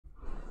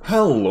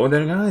Hello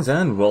there guys,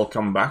 and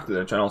welcome back to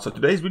the channel. So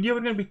today's video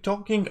we're going to be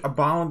talking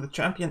about the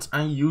champions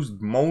I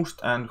used most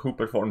and who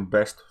performed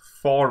best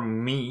for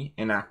me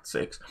in Act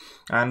 6.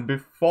 And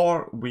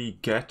before we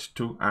get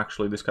to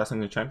actually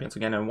discussing the champions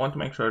again, I want to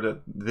make sure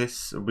that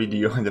this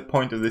video and the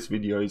point of this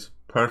video is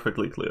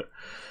perfectly clear.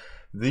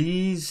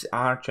 These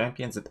are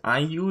champions that I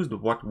used,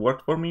 what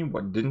worked for me,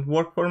 what didn't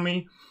work for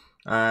me,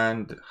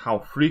 and how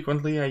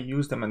frequently I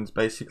use them, and it's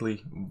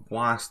basically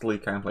vastly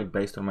kind of like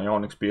based on my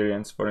own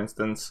experience. For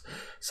instance,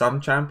 some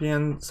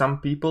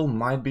people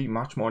might be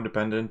much more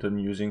dependent on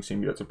using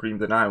Symbiote Supreme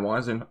than I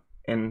was, and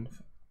in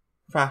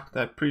fact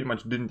I pretty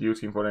much didn't use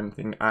him for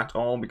anything at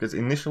all, because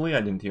initially I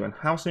didn't even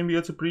have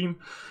Symbiote Supreme,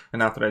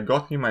 and after I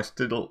got him I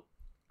still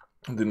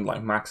didn't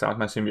like max out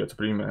my Symbiote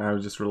Supreme, and I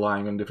was just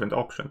relying on different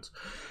options.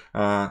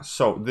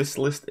 So this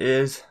list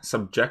is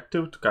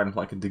subjective to kind of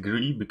like a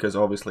degree, because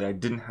obviously I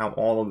didn't have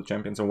all of the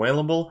champions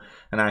available,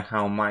 and I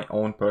have my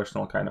own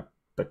personal kind of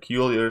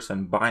peculiars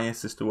and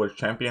biases towards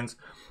champions.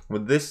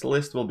 With this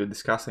list we'll be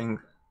discussing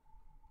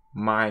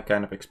my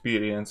kind of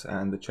experience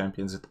and the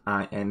champions that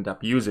I end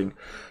up using.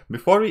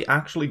 Before we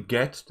actually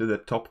get to the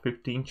top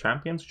 15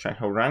 champions which I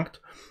have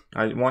ranked,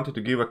 I wanted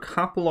to give a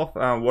couple of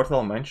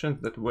worthwhile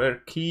mentions that were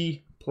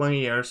key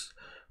players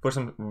for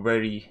some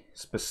very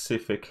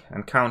specific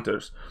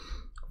encounters.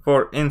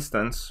 For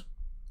instance,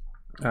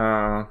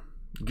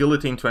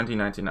 Guillotine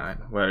 2099.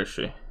 Where is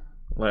she?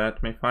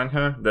 Let me find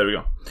her. There we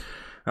go.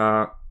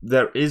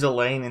 There is a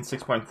lane in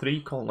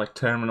 6.3 called like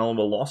Terminal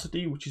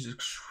Velocity, which is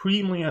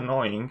extremely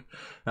annoying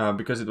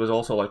because it was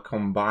also like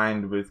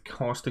combined with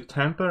Caustic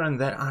Temper, and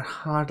there are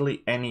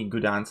hardly any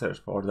good answers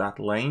for that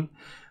lane.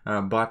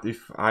 But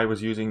if I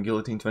was using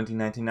Guillotine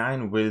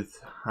 2099 with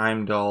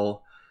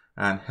Heimdall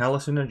and Hella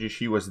Synergy,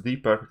 she was the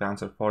perfect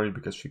answer for it,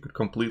 because she could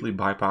completely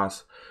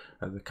bypass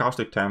the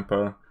Caustic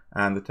Temper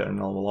and the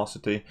Terminal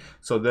Velocity.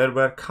 So there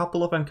were a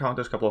couple of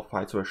encounters, couple of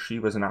fights where she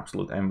was an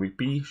absolute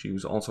MVP. She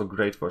was also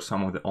great for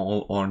some of the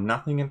all or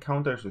nothing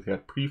encounters with her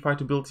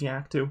pre-fight ability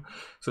active,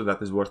 so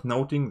that is worth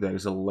noting. There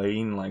is a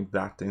lane like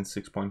that in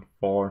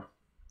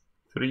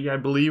 6.43, I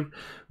believe,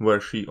 where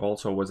she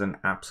also was an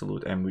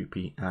absolute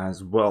MVP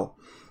as well.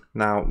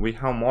 Now we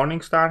have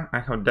Morningstar.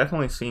 I have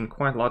definitely seen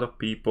quite a lot of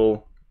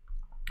people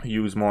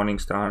use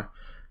Morningstar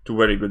to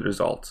very good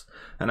results,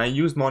 and I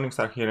used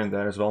Morningstar here and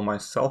there as well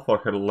myself for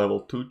her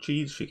level 2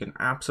 cheese. She can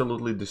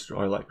absolutely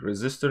destroy like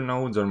resistor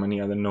nodes or many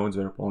other nodes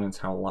where opponents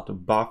have a lot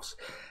of buffs.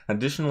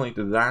 Additionally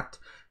to that,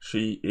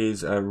 she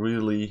is a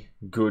really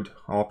good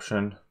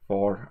option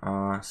for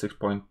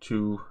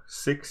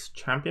 6.26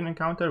 champion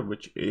encounter,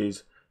 which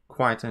is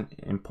quite an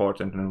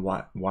important and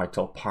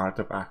vital part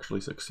of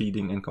actually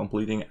succeeding in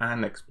completing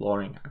and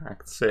exploring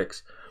Act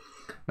 6.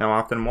 Now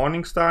after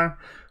Morningstar,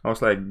 I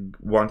was like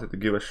wanted to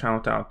give a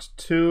shout out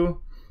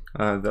to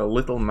the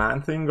little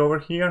man thing over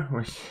here,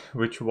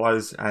 which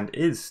was and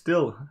is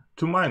still,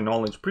 to my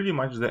knowledge, pretty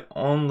much the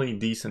only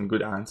decent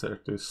good answer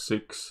to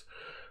 6.3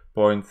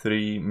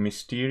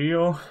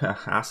 Mysterio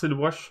Acid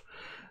Wash,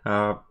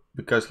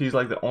 because he's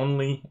like the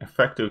only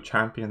effective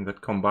champion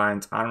that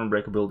combines armor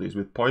break abilities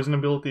with poison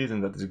abilities,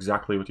 and that is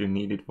exactly what you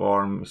needed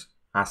for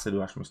Acid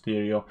Wash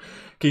Mysterio.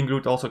 King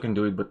Groot also can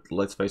do it, but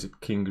let's face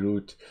it, King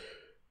Groot,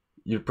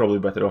 you're probably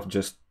better off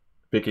just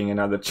picking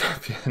another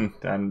champion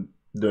than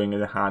doing it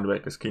the hard way,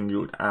 because King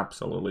Groot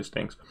absolutely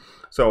stinks.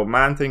 So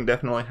Man-Thing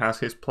definitely has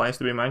his place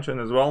to be mentioned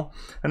as well.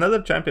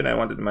 Another champion I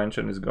wanted to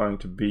mention is going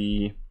to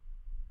be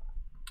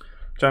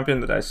a champion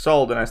that I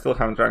sold and I still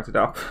haven't ranked it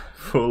up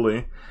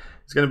fully.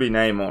 It's going to be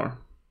Namor.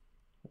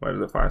 Where's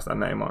the 5-star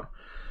Namor?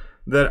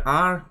 There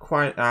are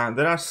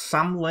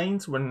some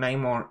lanes where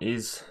Namor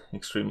is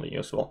extremely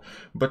useful,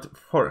 but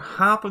for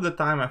half of the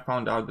time I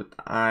found out that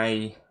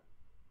I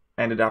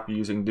ended up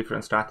using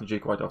different strategy,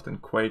 quite often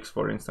Quakes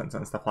for instance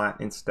and stuff like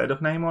that, instead of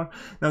Namor.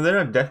 Now there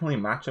are definitely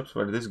matchups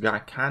where this guy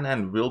can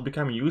and will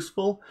become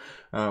useful,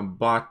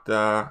 but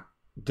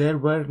there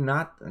were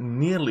not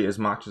nearly as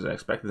much as I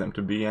expected them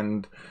to be,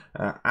 and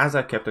as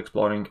I kept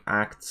exploring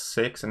Act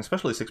 6 and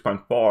especially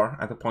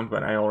 6.4, at the point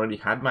where I already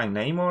had my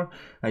Namor,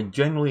 I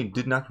genuinely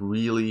did not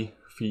really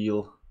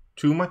feel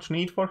too much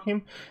need for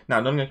him.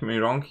 Now don't get me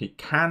wrong, he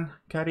can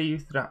carry you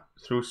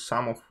through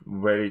some of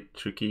very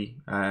tricky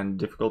and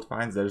difficult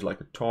fights. There's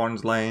like a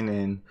Thorns lane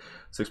in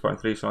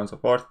 6.3, so on and so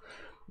forth,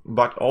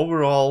 but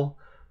overall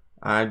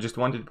I just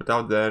wanted to put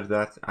out there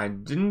that I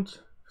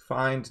didn't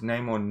find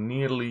Namor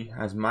nearly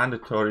as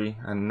mandatory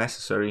and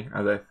necessary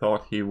as I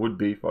thought he would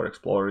be for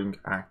exploring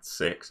Act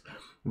 6,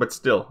 but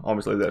still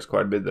obviously there's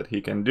quite a bit that he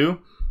can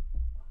do.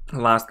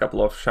 Last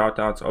couple of shout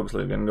outs,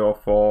 obviously gonna go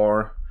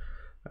for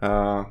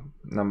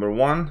number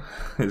 1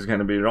 is going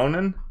to be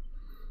Ronan,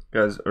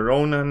 because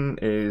Ronan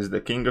is the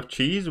king of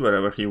cheese.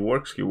 Wherever he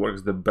works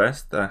the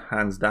best,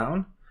 hands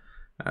down.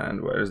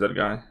 And where is that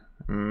guy?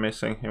 I'm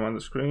missing him on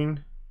the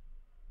screen.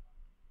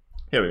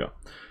 Here we go.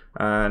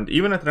 And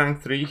even at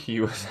rank 3, he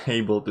was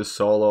able to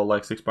solo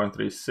like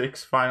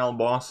 6.36 final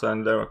boss,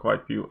 and there were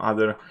quite a few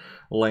other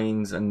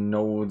lanes and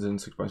nodes in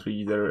 6.3,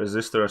 either a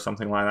resistor or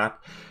something like that.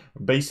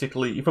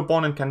 Basically, if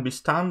opponent can be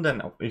stunned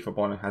and if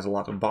opponent has a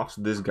lot of buffs,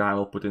 this guy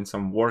will put in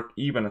some work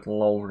even at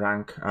low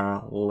rank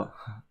and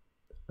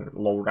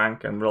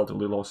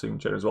relatively low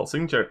signature as well.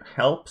 Signature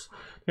helps to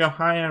go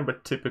higher,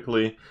 but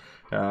typically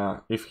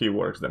if he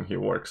works, then he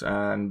works,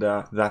 and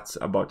that's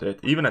about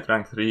it. Even at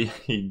rank 3,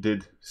 he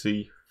did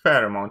see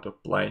fair amount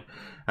of play.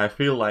 I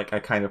feel like I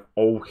kind of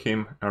owe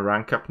him a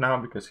rank up now,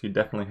 because he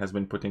definitely has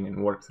been putting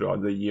in work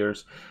throughout the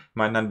years.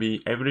 Might not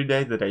be every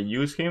day that I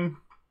use him,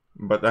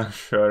 but I'm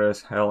sure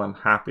as hell I'm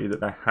happy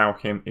that I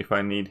have him if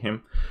I need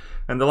him.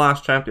 And the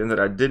last champion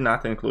that I did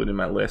not include in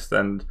my list,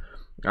 and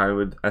I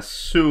would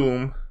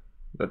assume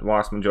that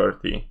vast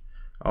majority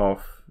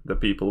of the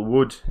people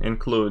would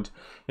include,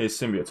 is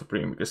Symbiote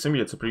Supreme, because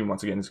Symbiote Supreme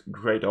once again is a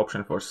great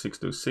option for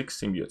 626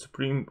 Symbiote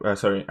Supreme,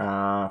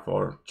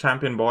 for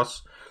champion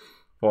boss,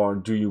 for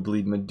Do You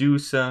Bleed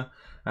Medusa,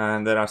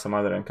 and there are some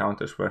other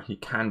encounters where he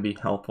can be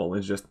helpful.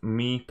 It's just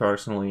me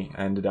personally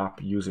ended up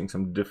using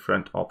some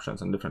different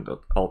options and different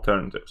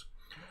alternatives.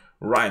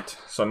 Right,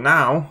 so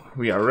now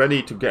we are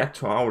ready to get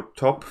to our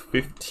top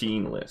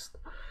 15 list.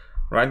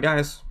 Right,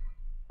 guys?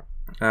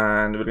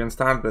 And we're going to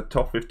start the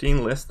top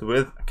 15 list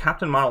with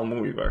Captain Marvel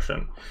movie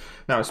version.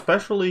 Now,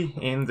 especially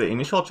in the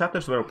initial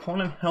chapters where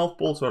opponent health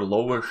pools were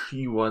lower,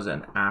 she was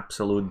an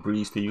absolute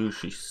breeze to use.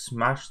 She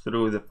smashed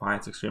through the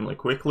fights extremely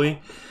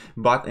quickly.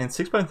 But in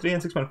 6.3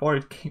 and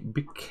 6.4, it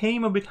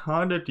became a bit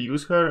harder to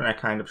use her, and I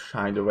kind of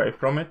shied away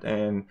from it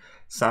in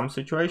some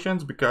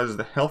situations because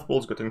the health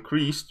pools got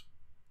increased,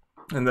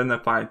 and then the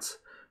fights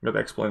got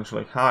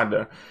exponentially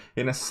harder.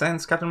 In a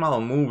sense, Captain Marvel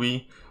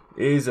movie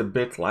is a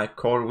bit like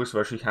Corvus,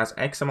 where she has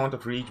X amount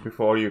of reach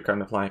before you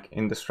kind of like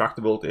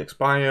indestructibility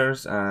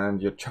expires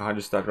and your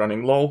charges start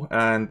running low,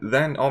 and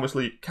then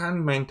obviously you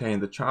can maintain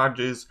the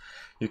charges,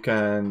 you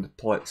can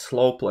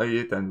slow play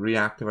it and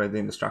reactivate the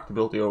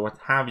indestructibility or what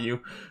have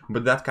you,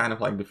 but that kind of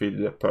like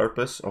defeated the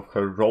purpose of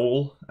her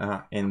role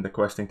in the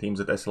questing teams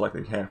that I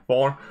selected her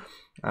for.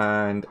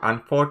 And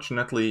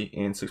unfortunately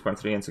in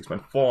 6.3 and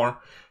 6.4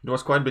 it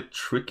was quite a bit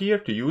trickier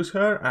to use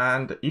her,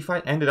 and if I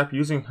ended up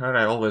using her,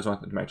 I always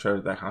wanted to make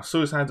sure that I have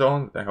suicides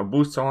on, that I have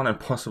boosts on, and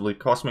possibly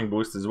cosmic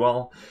boosts as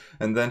well,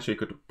 and then she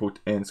could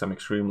put in some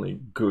extremely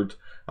good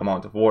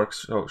amount of work.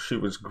 So she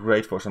was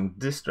great for some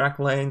distract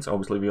lanes.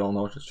 Obviously we all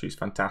know that she's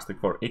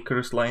fantastic for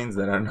Icarus lanes,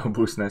 there are no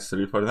boosts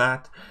necessary for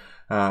that.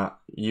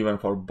 Even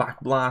for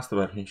Backblast,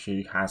 where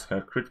she has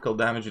her critical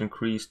damage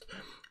increased.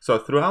 So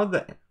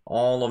throughout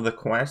all of the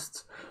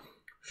quests,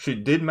 she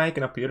did make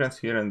an appearance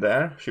here and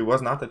there. She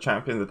was not a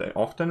champion that I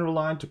often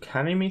relied to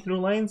carry me through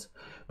lanes,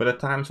 but at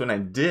times when I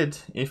did,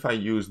 if I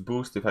used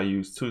boost, if I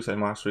used suicide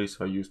masteries,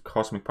 if I used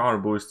cosmic power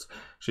boosts,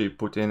 she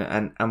put in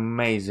an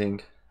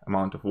amazing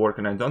amount of work,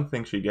 and I don't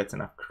think she gets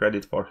enough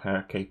credit for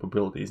her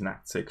capabilities in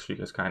Act 6. She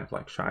just kind of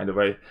like shied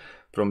away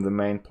from the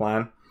main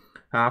plan.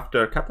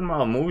 After Captain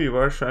Marvel movie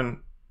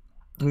version,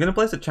 I'm gonna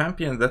place a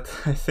champion that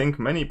I think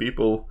many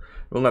people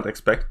will not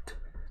expect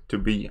to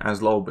be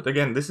as low, but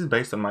again, this is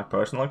based on my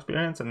personal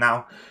experience, and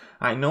now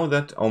I know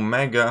that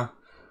Omega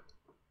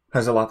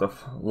has a lot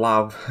of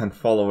love and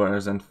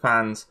followers and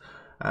fans,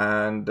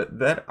 and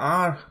there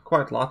are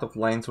quite a lot of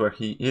lanes where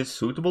he is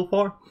suitable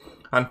for.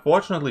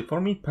 Unfortunately for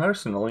me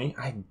personally,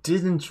 I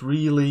didn't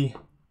really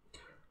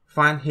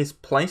find his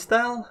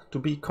playstyle to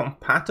be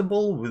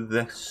compatible with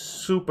the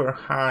super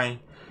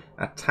high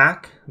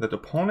attack that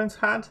opponents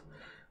had,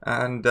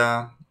 and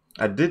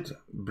I did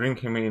bring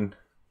him in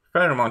a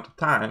fair amount of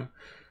time,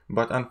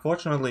 but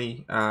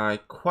unfortunately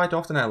quite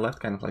often I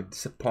left kind of like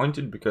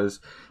disappointed, because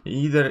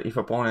either if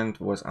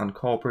opponent was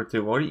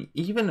uncooperative, or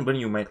even when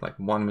you make like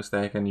one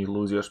mistake and you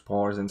lose your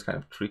spores, and it's kind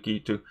of tricky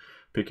to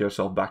pick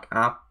yourself back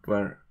up,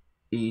 where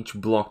each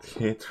blocked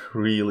hit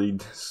really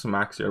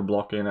smacks your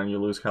block in and you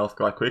lose health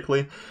quite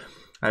quickly.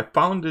 I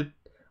found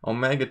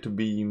Omega to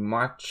be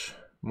much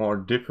more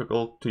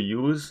difficult to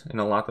use in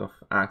a lot of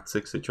Act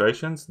 6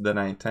 situations than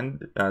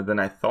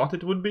I thought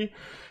it would be.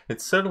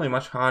 It's certainly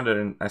much harder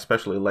in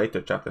especially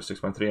later chapters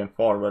 6.3 and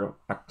 4, where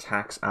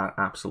attacks are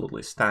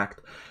absolutely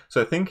stacked.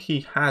 So I think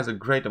he has a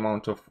great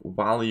amount of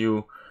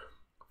value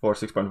for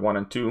 6.1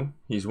 and 2.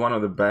 He's one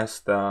of the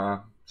best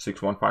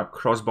 615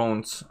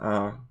 crossbones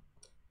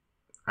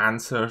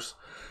answers,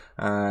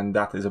 and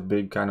that is a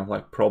big kind of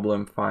like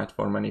problem fight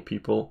for many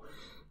people.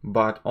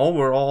 But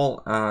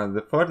overall,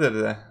 the further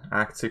the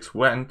Act 6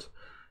 went,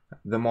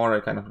 the more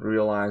I kind of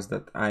realized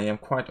that I am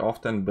quite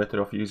often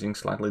better off using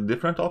slightly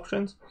different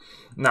options.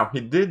 Now, he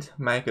did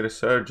make a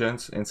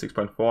resurgence in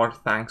 6.4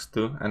 thanks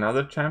to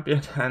another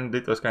champion, and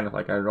it was kind of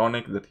like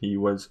ironic that he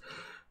was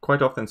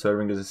quite often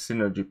serving as a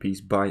synergy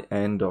piece by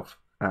end of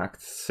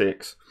Act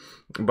 6.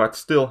 But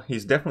still,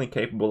 he's definitely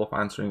capable of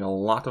answering a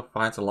lot of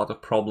fights, a lot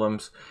of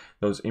problems.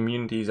 Those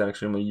immunities are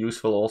extremely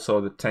useful. Also,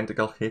 the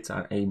tentacle hits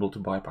are able to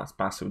bypass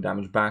passive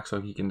damage back,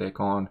 so he can take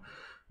on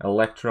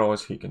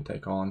electros, he can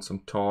take on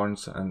some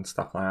taunts and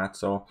stuff like that,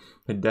 so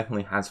it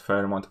definitely has a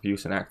fair amount of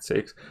use in Act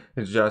 6.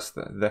 It's just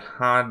the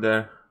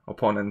harder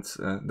opponents,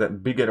 the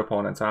bigger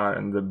opponents are,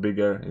 and the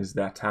bigger is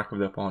the attack of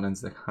the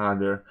opponents, the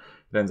harder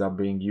it ends up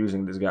being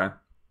using this guy.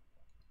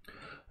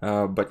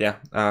 But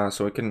yeah,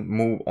 so we can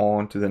move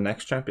on to the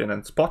next champion,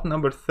 and spot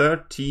number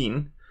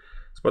 13,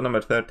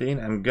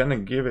 I'm gonna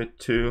give it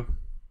to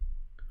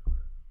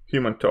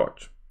Human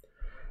Torch.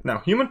 Now,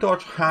 Human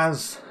Torch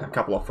has a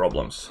couple of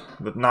problems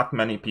that not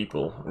many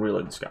people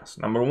really discuss.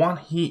 Number one,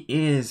 he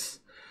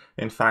is,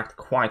 in fact,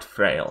 quite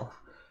frail.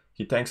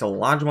 He takes a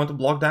large amount of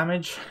block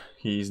damage.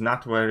 He's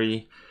not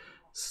very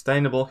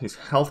sustainable. His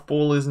health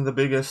pool isn't the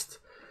biggest.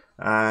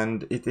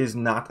 And it is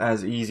not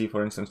as easy,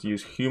 for instance, to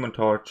use Human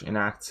Torch in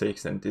Act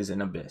 6 than it is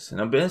in Abyss. In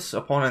Abyss,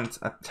 opponents'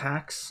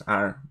 attacks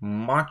are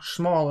much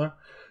smaller,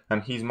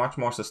 and he's much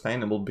more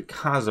sustainable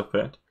because of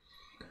it.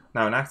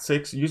 Now in Act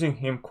 6, using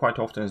him quite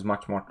often is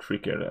much more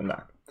trickier than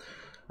that.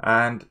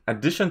 And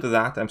addition to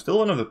that, I'm still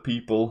one of the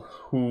people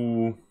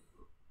who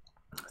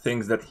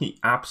thinks that he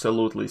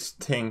absolutely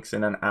stinks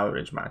in an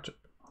average matchup.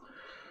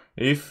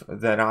 If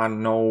there are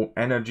no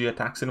energy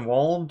attacks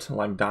involved,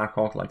 like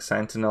Darkhawk, like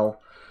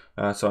Sentinel,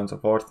 so on and so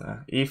forth,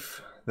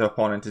 if the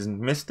opponent isn't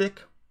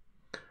Mystic,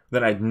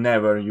 then I'd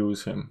never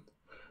use him.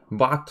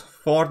 But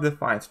for the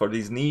fights, for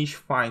these niche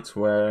fights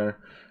where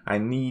I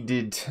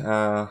needed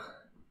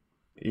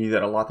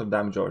either a lot of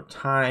damage over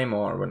time,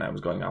 or when I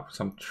was going up with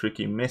some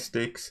tricky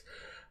mystics,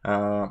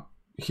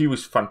 he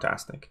was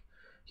fantastic.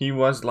 He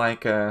was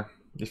like,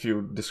 if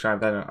you describe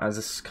that as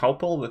a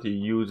scalpel that you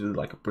use with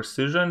like a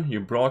precision,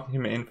 you brought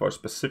him in for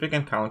specific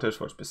encounters,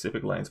 for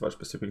specific lanes, for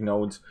specific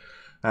nodes,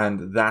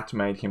 and that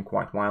made him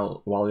quite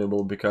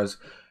valuable, because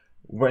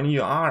when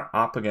you are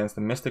up against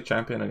a Mystic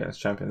champion, against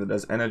a champion that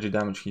does energy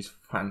damage, he's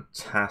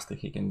fantastic.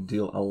 He can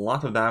deal a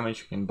lot of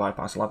damage, he can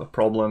bypass a lot of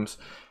problems.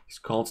 His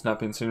Cold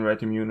Snap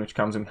Incinerate immune, which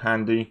comes in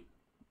handy.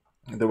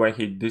 The way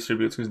he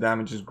distributes his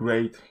damage is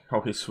great.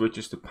 How he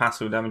switches to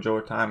passive damage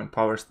over time and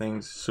powers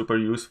things, super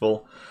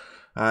useful.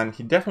 And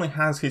he definitely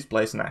has his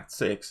place in Act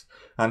 6.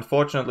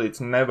 Unfortunately,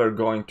 it's never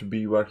going to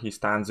be where he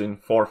stands in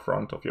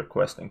forefront of your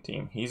questing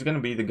team. He's going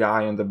to be the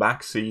guy in the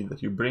back seat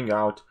that you bring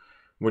out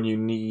when you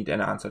need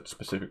an answer to a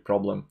specific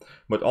problem.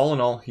 But all in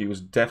all, he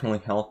was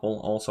definitely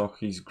helpful. Also,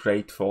 he's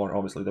great for,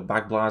 obviously, the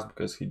back blast,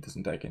 because he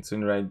doesn't take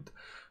Incinerate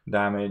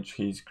damage.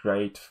 He's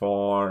great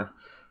for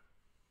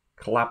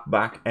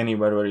clapback.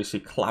 Anywhere where you see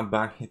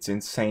clapback, it's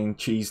insane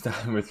cheese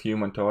time with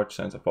Human Torch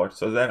and so forth.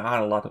 So there are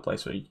a lot of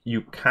places where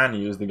you can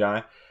use the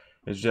guy.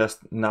 It's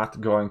just not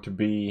going to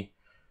be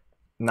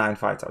 9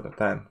 fights out of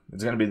 10.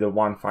 It's going to be the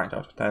 1 fight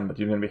out of 10, but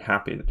you're going to be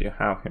happy that you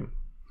have him.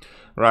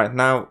 Right,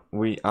 now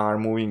we are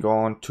moving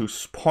on to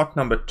spot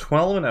number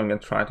 12, and I'm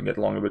going to try to get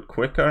along a bit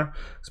quicker.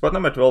 Spot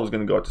number 12 is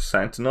going to go to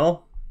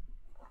Sentinel.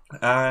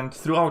 And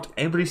throughout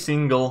every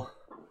single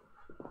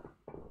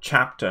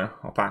chapter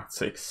of Act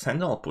 6,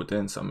 Sentinel put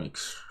in some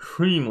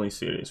extremely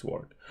serious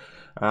work.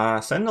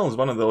 Sentinel is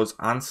one of those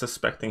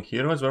unsuspecting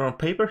heroes where on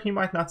paper he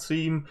might not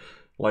seem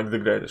like the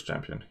greatest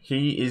champion.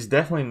 He is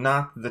definitely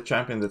not the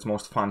champion that's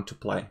most fun to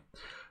play,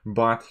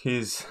 but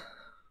his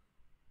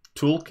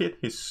toolkit,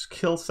 his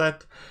skill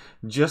set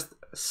just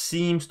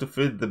seems to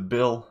fit the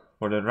bill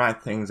for the right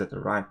things at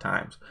the right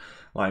times.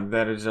 Like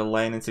there is a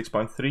lane in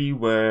 6.3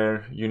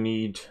 where you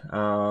need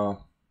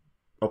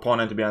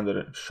opponent to be under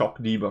a shock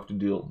debuff to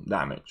deal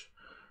damage.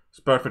 It's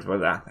perfect for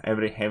that.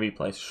 Every heavy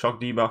plays shock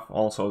debuff.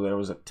 Also there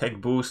was a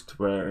tech boost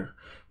where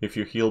if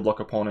you heal block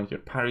opponent, your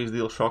parries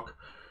deal shock.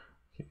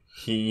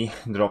 He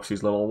drops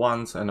his level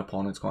 1s and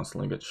opponents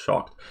constantly get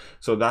shocked.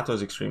 So that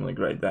was extremely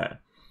great there.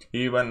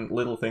 Even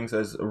little things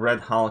as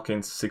Red Hulk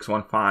in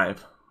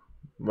 615,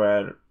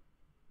 where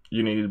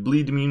you needed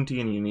bleed immunity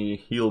and you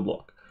needed heal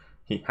block.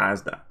 He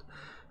has that.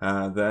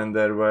 Then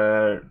there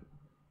were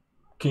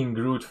King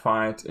Groot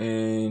fight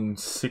in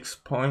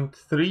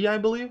 6.3, I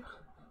believe,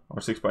 or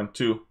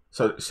 6.2.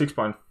 So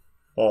 6.42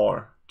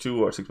 or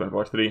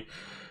 6.43.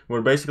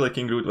 Where basically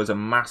King Groot was a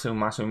massive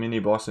mini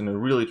boss in a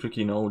really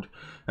tricky node,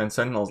 and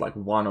Sentinel is like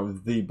one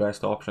of the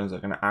best options that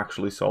can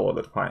actually solo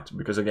that fight,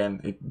 because again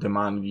it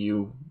demands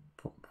you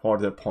for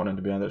the opponent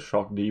to be under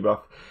shock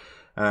debuff,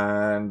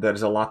 and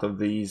there's a lot of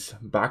these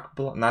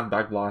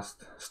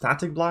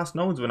static blast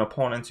nodes. When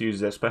opponents use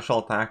their special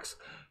attacks,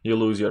 you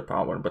lose your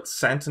power, but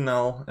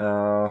Sentinel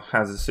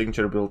has a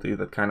signature ability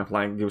that kind of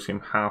like gives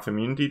him half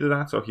immunity to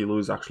that, so he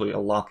loses actually a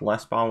lot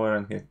less power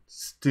and he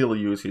still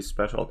use his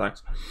special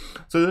attacks.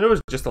 So there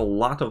was just a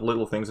lot of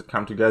little things that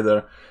come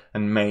together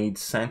and made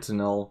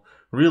Sentinel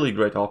really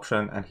great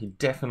option, and he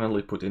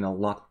definitely put in a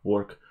lot of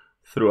work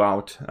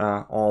throughout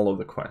all of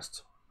the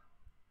quests.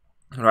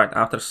 Right,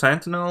 after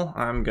Sentinel,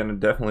 I'm gonna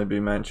definitely be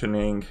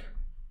mentioning,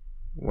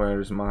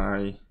 where's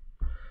my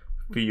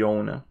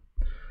Fiona?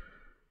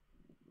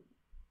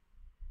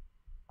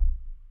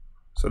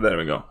 So there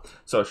we go.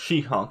 So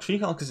She-Hulk.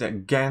 She-Hulk is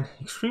again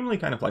extremely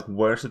kind of like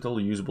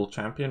versatile, usable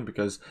champion,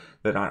 because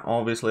there are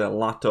obviously a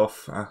lot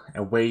of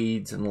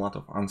evades and a lot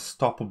of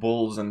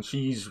unstoppables, and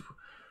she's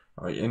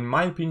in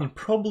my opinion,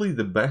 probably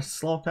the best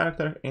slow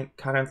character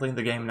currently in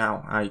the game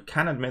now. I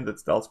can admit that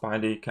Stealth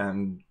Spidey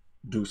can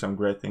do some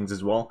great things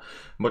as well,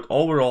 but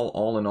overall,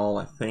 all in all,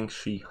 I think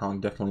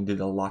She-Hulk definitely did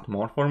a lot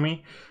more for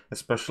me,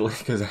 especially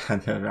because I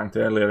had her ranked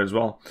earlier as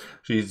well.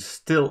 She's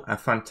still a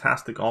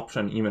fantastic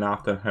option even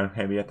after her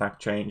heavy attack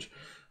change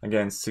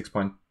against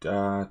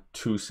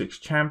 6.26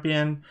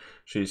 champion.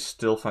 She's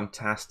still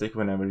fantastic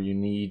whenever you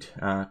need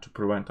to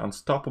prevent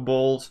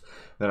unstoppables.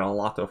 There are a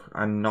lot of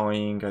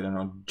annoying, I don't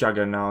know,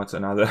 juggernauts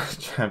and other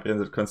champions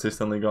that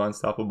consistently go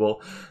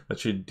unstoppable that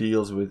she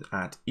deals with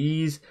at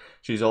ease.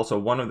 She's also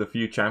one of the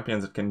few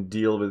champions that can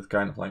deal with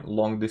kind of like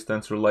long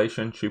distance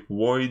relationship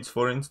voids,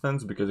 for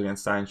instance, because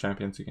against Science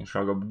champions you can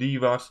shrug up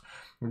divas.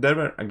 There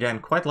were, again,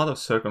 quite a lot of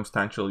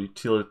circumstantial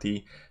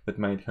utility that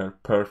made her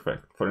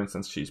perfect. For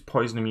instance, she's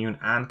poison immune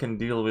and can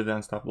deal with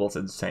unstoppables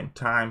at the same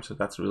time, so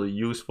that's really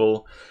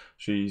useful.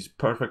 She's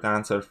perfect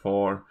answer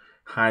for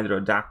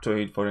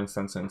Hydrodactoid, for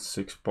instance, in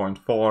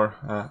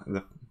 6.4,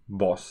 the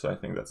boss, I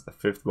think that's the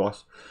 5th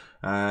boss.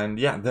 And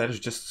yeah, there's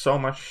just so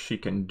much she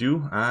can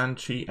do, and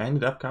she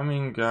ended up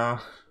coming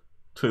to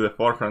the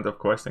forefront of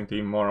questing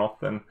team more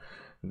often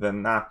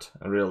than not,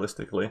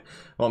 realistically.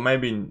 Well,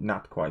 maybe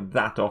not quite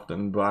that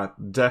often,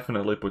 but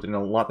definitely put in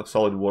a lot of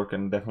solid work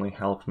and definitely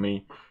helped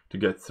me to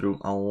get through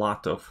a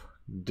lot of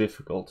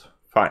difficult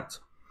fights.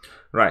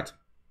 Right,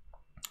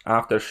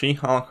 after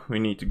She-Hulk, we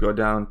need to go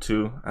down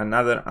to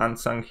another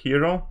unsung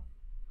hero,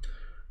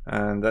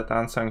 and that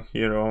unsung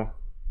hero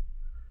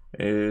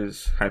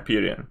is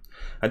Hyperion.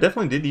 I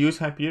definitely did use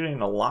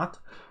Hyperion a lot,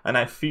 and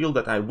I feel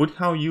that I would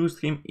have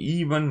used him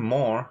even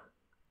more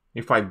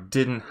if I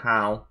didn't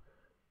have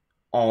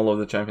all of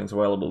the champions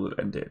available that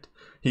I did.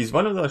 He's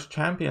one of those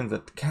champions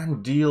that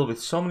can deal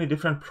with so many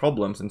different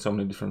problems in so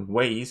many different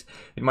ways.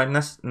 It might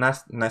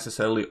not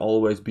necessarily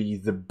always be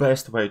the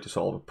best way to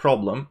solve a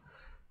problem,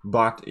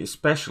 but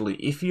especially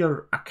if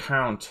your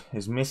account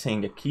is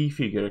missing a key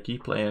figure, a key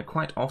player,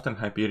 quite often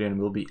Hyperion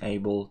will be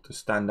able to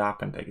stand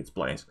up and take its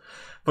place.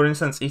 For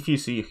instance, if you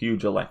see a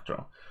huge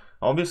Electro,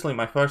 obviously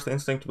my first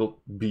instinct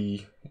will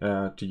be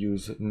to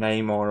use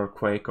Namor or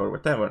Quake or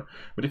whatever,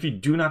 but if you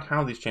do not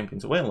have these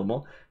champions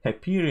available,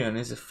 Hyperion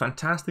is a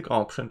fantastic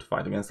option to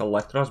fight against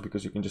Electros,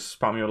 because you can just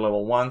spam your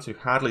level 1s, you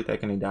hardly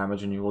take any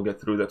damage and you will get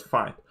through that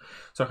fight.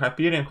 So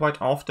Hyperion quite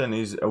often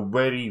is a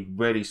very,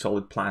 very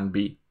solid plan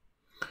B.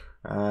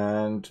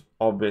 And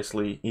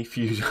obviously, if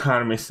you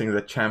are missing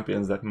the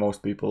champions that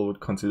most people would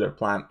consider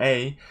plan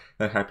A,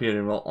 then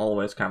Hyperion will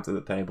always come to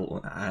the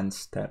table and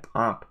step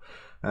up.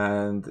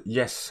 And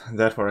yes,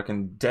 therefore I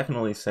can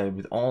definitely say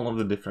with all of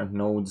the different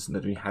nodes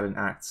that we had in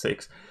Act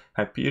 6,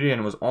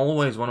 Hyperion was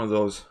always one of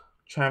those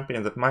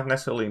champions that might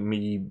necessarily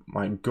be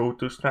my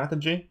go-to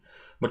strategy,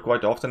 but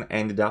quite often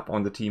ended up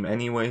on the team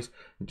anyways,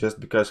 just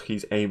because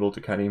he's able to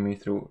carry me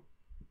through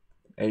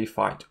a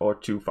fight or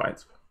 2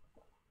 fights.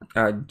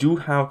 I do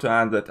have to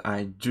add that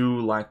I do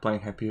like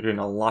playing Hyperion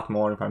a lot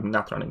more if I'm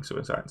not running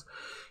Suicides.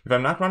 If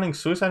I'm not running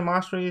Suicide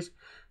Masteries,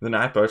 then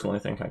I personally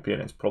think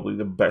Hyperion is probably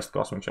the best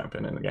Cosmic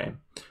Champion in the game.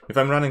 If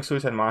I'm running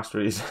Suicide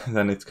Masteries,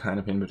 then it's kind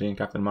of in between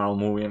Captain Marvel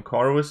movie and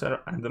Corvus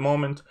at the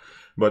moment.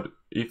 But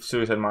if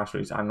Suicide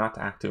Masteries are not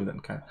active,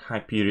 then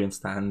Hyperion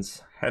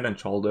stands head and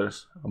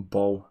shoulders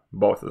above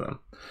both of them.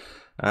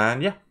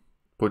 And yeah,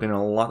 put in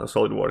a lot of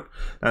solid work.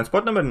 And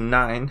spot number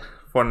 9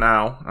 for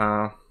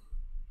now.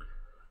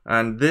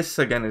 And this,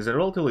 again, is a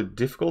relatively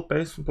difficult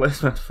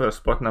placement for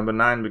spot number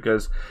 9,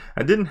 because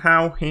I didn't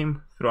have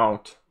him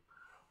throughout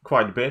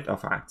quite a bit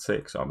of Act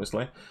 6,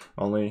 obviously.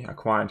 Only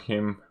acquired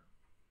him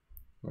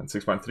when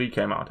 6.3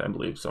 came out, I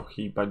believe, so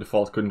he, by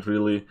default, couldn't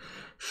really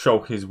show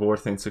his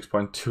worth in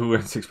 6.2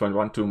 and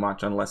 6.1 too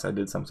much, unless I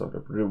did some sort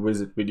of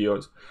revisit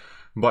videos.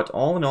 But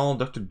all in all,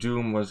 Dr.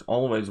 Doom was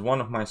always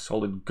one of my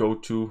solid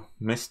go-to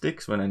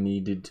mystics when I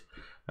needed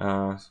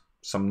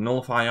some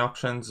nullify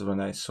options,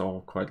 when I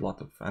saw quite a lot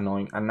of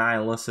annoying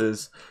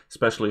Annihilises,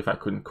 especially if I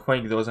couldn't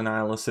Quake those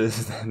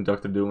Annihilises, then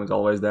Dr. Doom was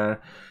always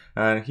there.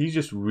 And he's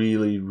just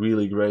really,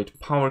 really great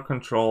power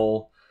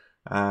control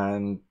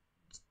and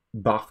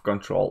buff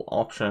control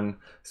option,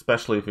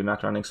 especially if you're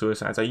not running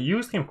Suicides. I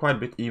used him quite a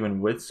bit even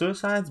with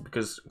Suicides,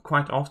 because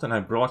quite often I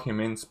brought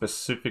him in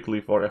specifically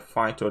for a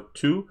fight or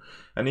 2,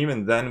 and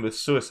even then with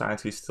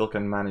Suicides he still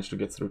can manage to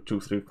get through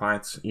 2-3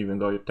 fights even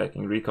though you're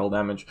taking recall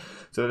damage.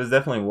 So it is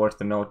definitely worth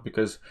the note,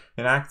 because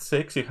in Act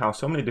 6 you have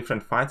so many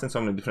different fights and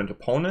so many different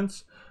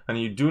opponents, and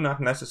you do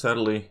not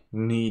necessarily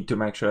need to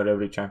make sure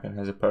every champion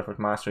has a perfect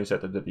mastery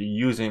setup that you're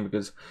using,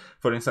 because,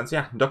 for instance,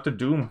 yeah, Dr.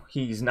 Doom,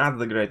 he's not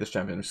the greatest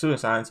champion of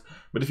Suicides,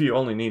 but if you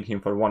only need him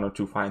for 1 or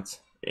 2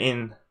 fights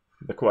in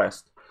the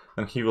quest,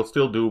 then he will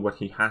still do what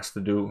he has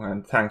to do,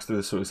 and thanks to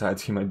the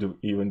Suicides, he might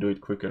even do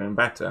it quicker and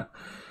better.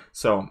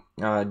 So,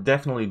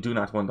 definitely do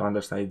not want to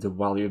understate the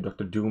value of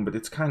Dr. Doom, but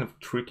it's kind of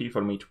tricky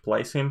for me to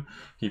place him.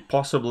 He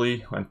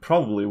possibly and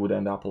probably would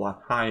end up a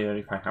lot higher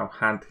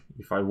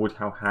if I would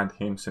have had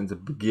him since the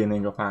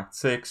beginning of Act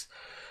 6.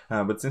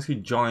 But since he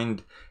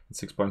joined in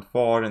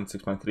 6.4 and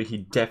 6.3, he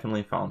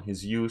definitely found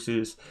his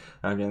uses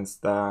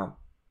against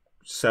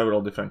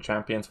several different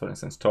champions. For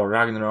instance, Thor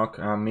Ragnarok,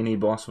 a mini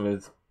boss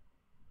with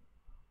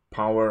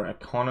power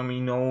economy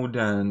node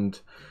and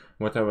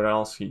whatever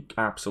else. He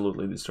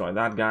absolutely destroyed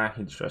that guy.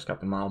 He destroys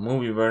Captain Marvel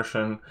movie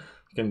version.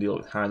 He can deal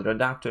with Hydra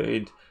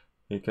Adaptoid.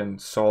 He can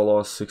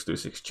solo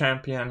 626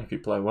 champion if you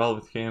play well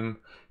with him.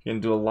 He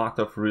can do a lot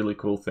of really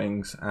cool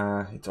things.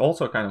 It's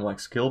also kind of like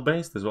skill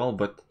based as well,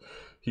 but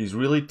he's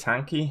really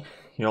tanky.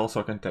 He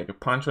also can take a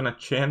punch on a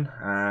chin,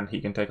 and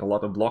he can take a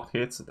lot of blocked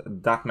hits.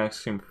 That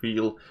makes him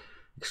feel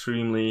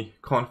extremely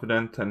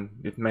confident, and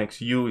it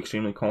makes you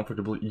extremely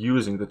comfortable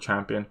using the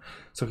champion.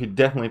 So he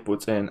definitely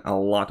puts in a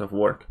lot of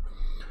work.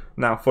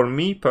 Now for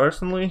me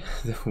personally,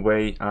 the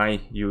way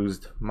I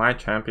used my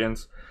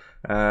champions,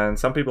 and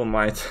some people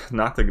might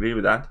not agree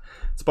with that,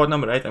 spot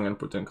number 8 I'm going to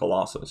put in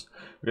Colossus,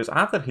 because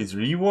after his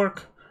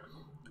rework,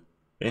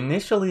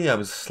 initially I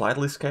was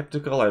slightly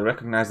skeptical. I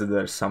recognized that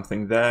there's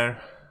something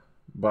there,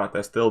 but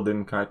I still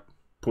didn't quite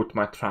put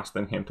my trust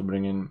in him to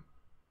bring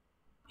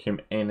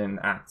him in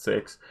Act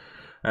 6.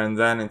 And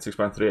then in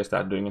 6.3 I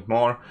started doing it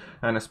more,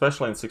 and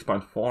especially in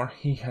 6.4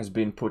 he has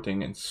been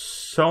putting in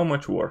so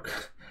much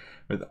work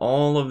with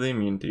all of the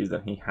immunities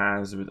that he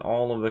has, with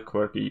all of the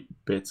quirky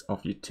bits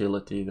of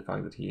utility, the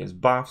fact that he has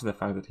buffs, the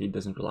fact that he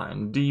doesn't rely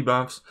on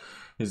debuffs,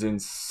 his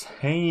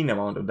insane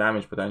amount of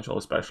damage potential,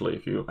 especially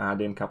if you add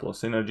in a couple of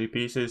synergy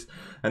pieces.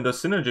 And those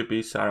synergy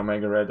pieces are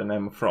Omega Red and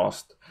Emma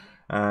Frost.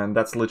 And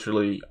that's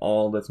literally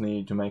all that's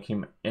needed to make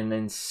him an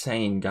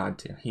insane god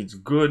tier. He's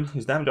good,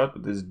 his damage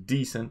output is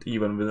decent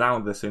even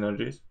without the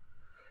synergies.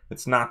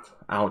 It's not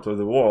out of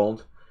the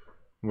world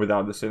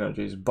without the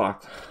synergies,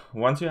 but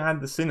once you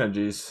add the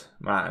synergies,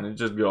 man, it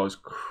just goes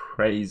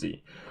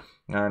crazy.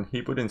 And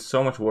he put in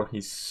so much work.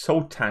 He's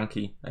so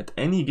tanky. At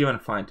any given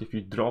fight, if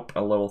you drop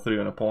a level 3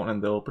 on an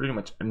opponent, they'll pretty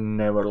much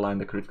never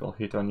land a critical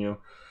hit on you.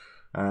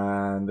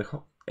 And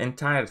the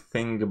entire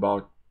thing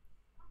about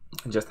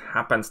just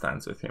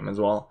happenstance with him as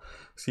well.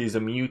 He's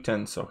a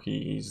mutant, so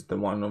he's the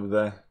one of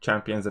the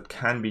champions that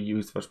can be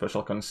used for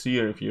special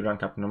concierge if you run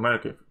Captain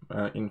America,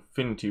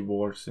 Infinity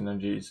War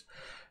synergies.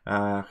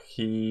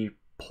 He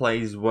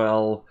plays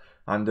well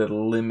under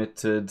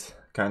limited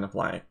kind of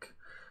like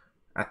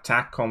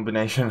attack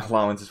combination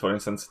allowances. For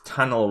instance,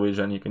 tunnel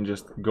vision, you can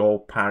just go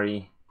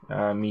parry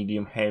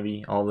medium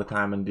heavy all the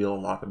time and deal a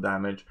lot of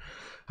damage.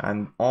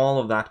 And all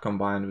of that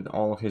combined with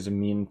all of his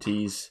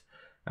immunities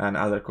and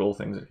other cool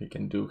things that he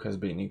can do has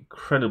been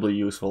incredibly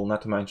useful.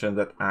 Not to mention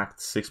that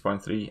Act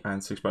 6.3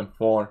 and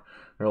 6.4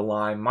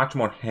 rely much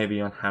more heavy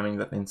on having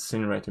that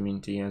Incinerate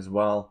immunity as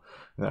well.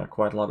 There are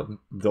quite a lot of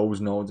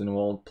those nodes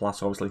involved,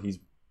 plus obviously he's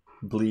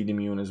bleed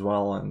immune as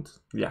well, and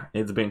yeah,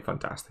 it's been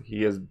fantastic.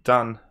 He has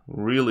done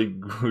really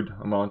good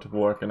amount of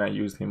work, and I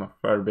used him a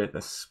fair bit,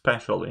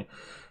 especially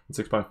in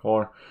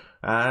 6.4,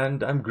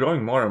 and I'm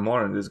growing more and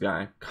more in this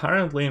guy.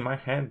 Currently in my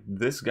head,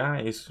 this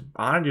guy is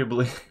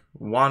arguably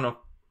one of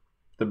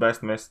the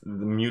best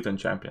mutant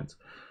champions,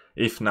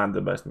 if not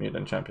the best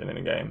mutant champion in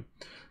the game,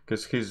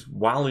 because his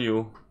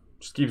value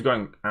just keeps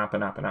going up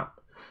and up and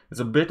up. It's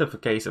a bit of a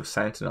case of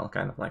Sentinel,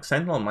 kind of like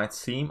Sentinel might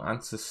seem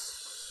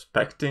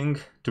unsuspecting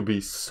to be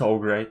so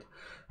great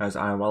as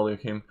I value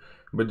him,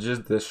 but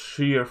just the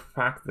sheer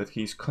fact that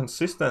he's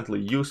consistently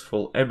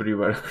useful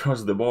everywhere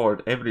across the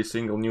board, every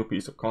single new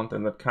piece of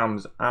content that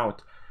comes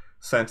out,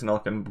 Sentinel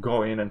can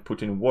go in and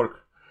put in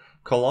work.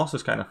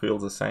 Colossus kind of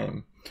feels the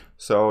same.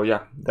 So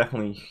yeah,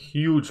 definitely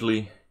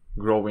hugely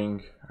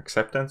growing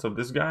acceptance of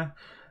this guy,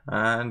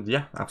 and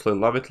yeah,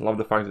 absolutely love it. Love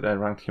the fact that I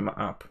ranked him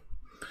up.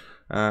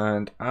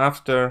 And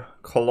after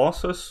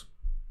Colossus,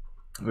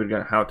 we're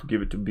gonna have to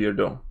give it to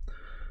Beardo.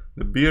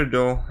 The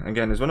Beardo,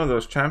 again, is one of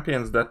those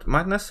champions that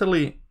might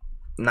necessarily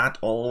not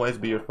always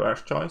be your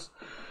first choice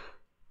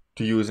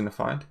to use in a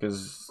fight,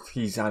 because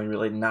he's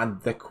really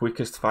not the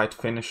quickest fight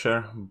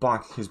finisher,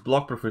 but his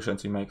block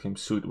proficiency makes him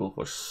suitable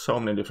for so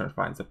many different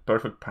fights. The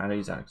perfect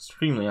parries are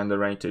extremely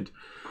underrated.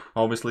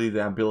 Obviously,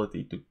 the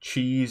ability to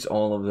cheese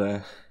all of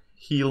the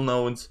heal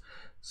nodes,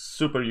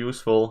 super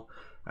useful.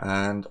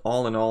 And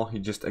all in all, he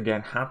just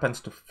again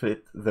happens to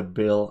fit the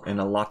bill in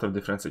a lot of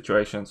different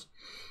situations.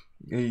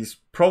 He's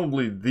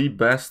probably the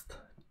best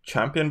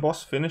champion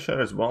boss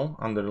finisher as well,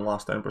 under the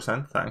last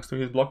 10%, thanks to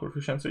his block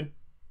proficiency.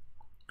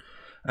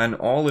 And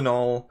all in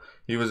all,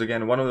 he was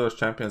again one of those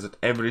champions that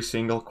every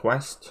single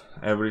quest,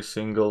 every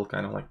single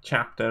kind of like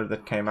chapter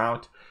that came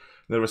out,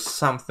 there was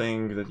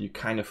something that you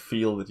kind of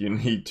feel that you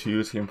need to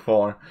use him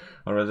for,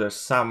 or there's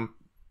some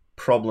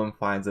problem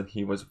fights that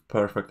he was a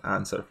perfect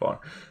answer for.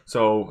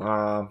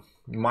 So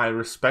my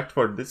respect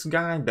for this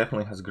guy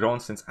definitely has grown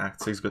since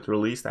Act 6 got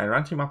released. I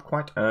ranked him up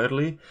quite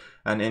early,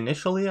 and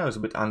initially I was a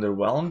bit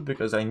underwhelmed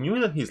because I knew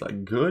that he's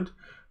like good,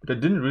 but I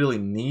didn't really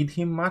need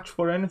him much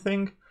for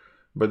anything.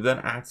 But then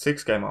Act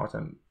 6 came out,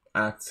 and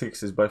Act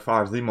 6 is by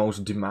far the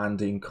most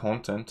demanding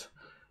content,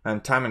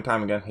 and time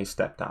again he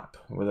stepped up.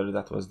 Whether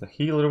that was the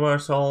heal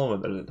reversal,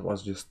 whether it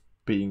was just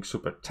being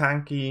super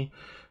tanky,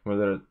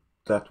 whether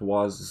that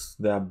was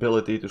the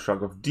ability to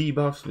shrug off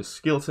debuffs with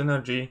skill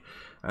synergy,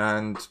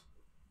 and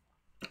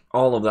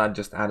all of that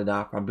just added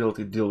up.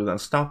 Ability to deal with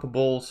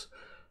unstoppables,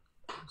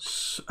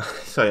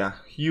 So yeah,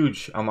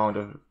 huge amount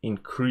of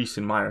increase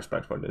in my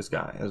respect for this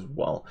guy as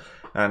well.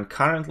 And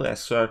currently I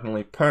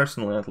certainly,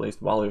 personally at least,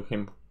 value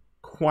him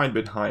quite a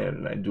bit higher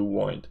than I do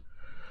Void.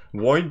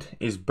 Void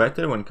is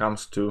better when it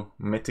comes to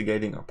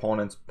mitigating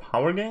opponents'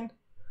 power gain,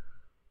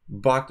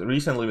 but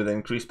recently with the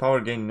increased power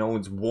gain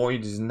nodes,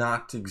 Void is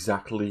not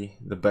exactly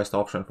the best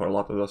option for a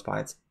lot of those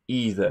fights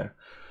either,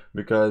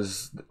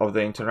 because of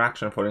the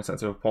interaction. For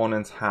instance, if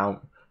opponents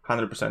have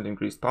 100%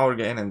 increased power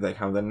gain and they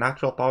have the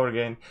natural power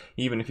gain,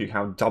 even if you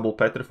have double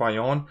petrify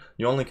on,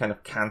 you only kind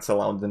of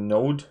cancel out the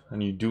node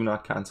and you do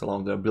not cancel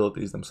out the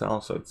abilities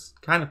themselves. So it's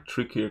kind of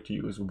trickier to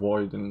use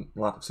Void in a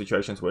lot of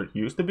situations where it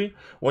used to be.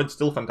 Void's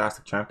still a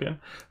fantastic champion.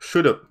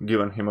 Should have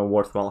given him a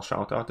worthwhile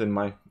shout out in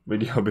my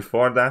video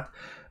before that.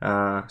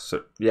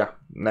 So yeah,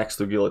 next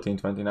to Guillotine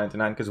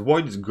 2099, because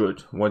Void is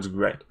good, Void's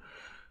great.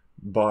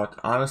 But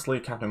honestly,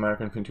 Captain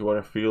America Infinity War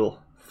I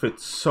feel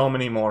fits so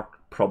many more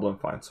problem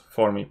fights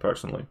for me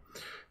personally.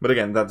 But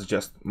again, that's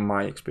just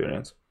my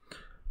experience.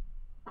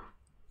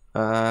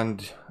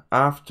 And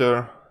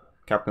after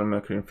Captain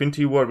America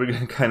Infinity War, we're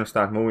going to kind of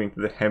start moving to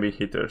the heavy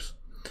hitters.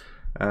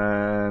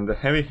 And the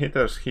heavy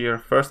hitters here,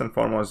 first and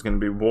foremost, is going to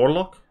be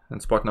Warlock in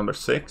spot number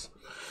 6.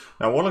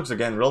 Now, Warlock's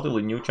again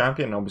relatively new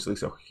champion, obviously,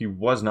 so he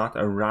was not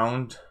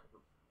around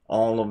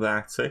all of the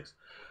Act 6.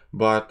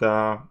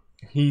 But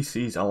he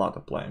sees a lot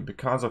of play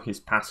because of his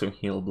passive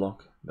heal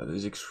block. That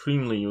is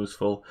extremely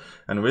useful,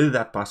 and with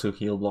that passive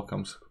heal block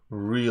comes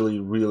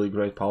really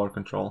great power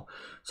control.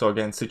 So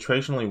again,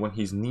 situationally when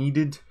he's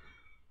needed,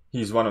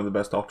 he's one of the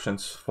best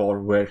options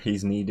for where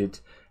he's needed.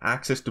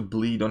 Access to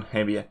bleed on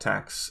heavy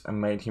attacks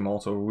made him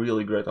also a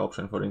really great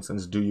option. For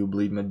instance, Do You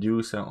Bleed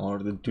Medusa or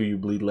the Do You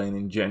Bleed lane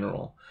in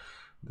general.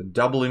 The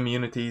double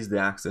immunities, the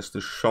access to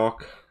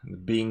shock,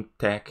 being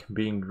tech,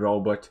 being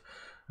robot,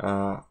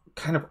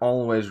 kind of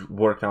always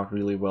worked out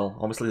really well.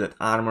 Obviously that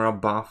armor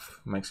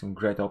buff makes him a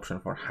great option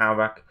for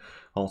Havoc.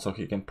 Also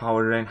he can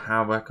power drain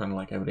Havoc on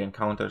like every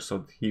encounter,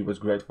 so he was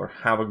great for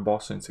Havoc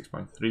boss in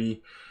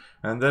 6.3.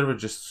 And there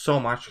was just so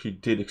much he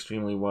did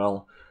extremely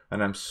well,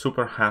 and I'm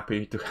super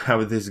happy to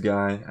have this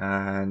guy,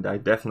 and I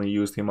definitely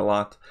used him a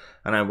lot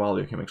and I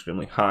value him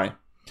extremely high.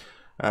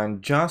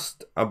 And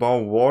just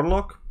above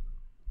Warlock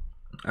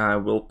I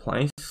will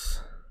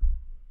place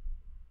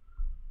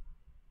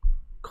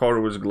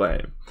Corvus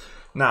Glaive.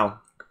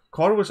 Now,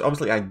 Corvus,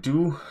 obviously I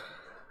do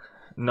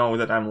know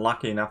that I'm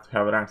lucky enough to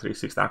have a rank 3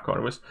 6-star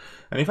Corvus,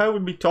 and if I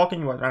would be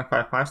talking about rank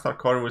 5 5-star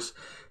Corvus,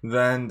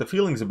 then the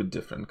feeling's a bit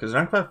different, because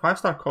rank 5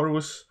 5-star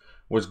Corvus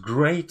was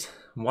great,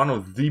 one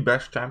of the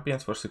best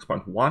champions for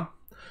 6.1.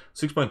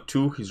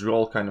 6.2, his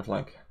role kind of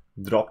like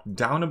dropped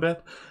down a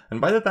bit, and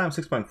by the time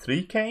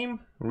 6.3 came,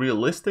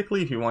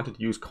 realistically, if you wanted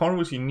to use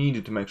Corvus, you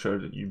needed to make sure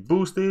that you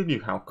boosted, you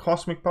have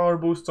Cosmic Power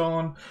boosts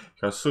on,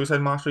 you have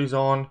Suicide Masteries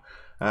on,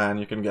 and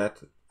you can get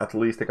at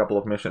least a couple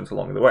of missions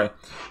along the way.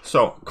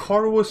 So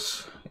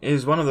Corvus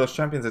is one of those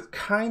champions that's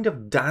kind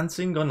of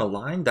dancing on a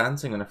line,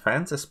 dancing on a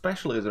fence,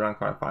 especially as a rank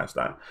 5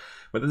 5-star.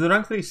 But as a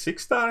rank 3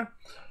 6-star,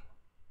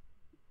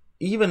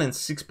 even in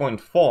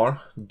 6.4,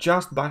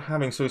 just by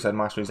having Suicide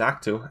Masteries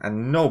Act 2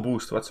 and no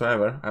boost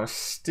whatsoever, I was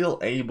still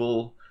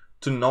able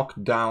to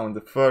knock down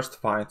the first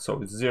fight, so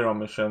with 0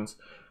 missions,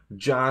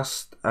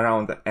 just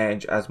around the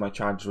edge as my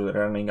charges were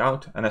running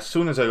out. And as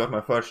soon as I got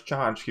my first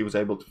charge, he was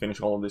able to finish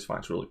all of these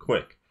fights really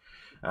quick.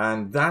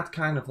 And that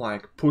kind of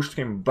like pushed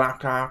him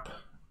back up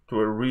to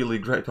a really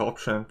great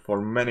option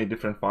for many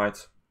different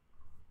fights.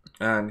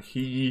 And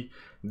he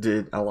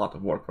did a lot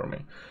of work for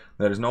me.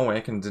 There is no way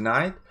I can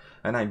deny it.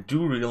 And I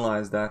do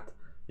realize that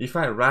if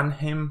I ran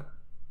him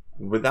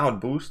without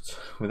boosts,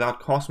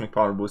 without Cosmic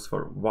Power boosts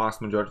for vast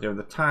majority of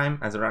the time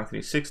as a rank 3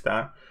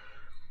 6-star,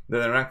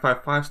 then a rank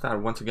 5 5-star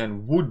once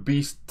again would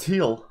be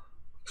still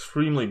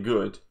extremely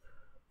good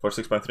for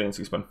 6.3 and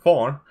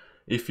 6.4.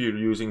 If you're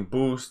using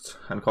boosts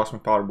and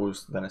Cosmic Power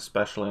boosts, then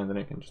especially, and then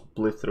you can just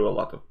blitz through a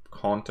lot of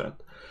content.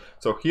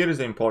 So here is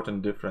the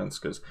important difference,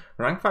 because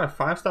rank 5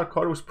 5-star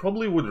Corvus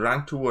probably would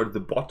rank toward the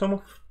bottom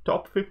of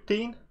top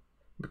 15,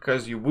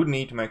 because you would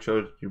need to make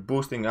sure that you're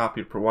boosting up,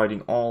 you're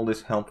providing all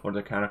this help for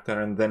the character,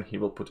 and then he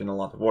will put in a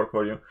lot of work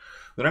for you.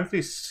 The rank 3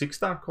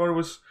 6-star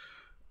Corvus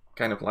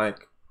kind of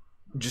like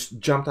just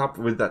jumped up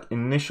with that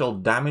initial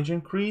damage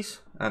increase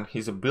and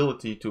his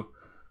ability to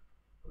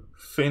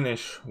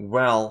finish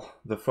well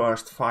the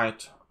first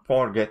fight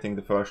for getting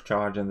the first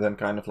charge and then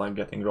kind of like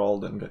getting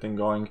rolled and getting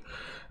going.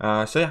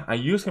 So yeah, I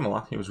used him a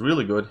lot. He was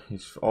really good.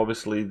 He's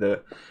obviously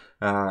the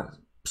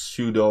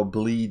pseudo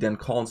bleed and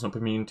cold snap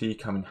immunity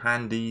come in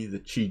handy. The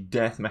cheat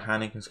death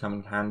mechanic has come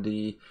in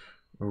handy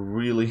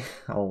really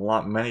a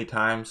lot, many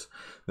times.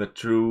 The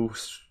true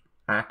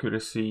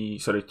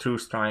true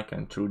strike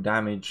and true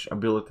damage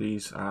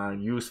abilities are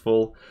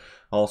useful.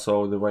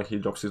 Also, the way he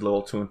drops his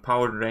level 2 in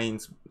power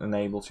drains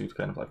enables you to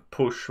kind of like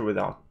push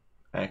without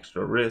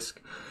extra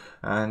risk.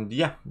 And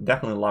yeah,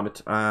 definitely love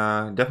it.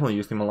 Definitely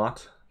used him a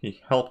lot.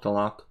 He helped a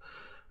lot.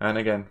 And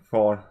again,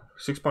 for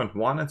 6.1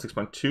 and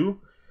 6.2,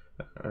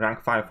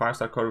 rank 5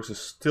 5-star Corvus is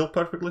still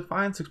perfectly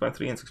fine.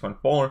 6.3 and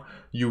 6.4,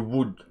 you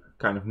would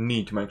kind of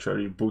need to make sure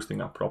you're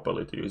boosting up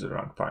properly to use a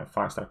rank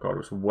 5-star card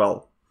as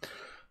well.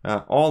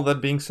 All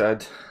that being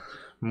said,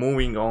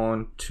 moving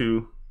on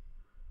to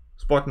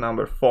spot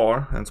number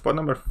 4, and spot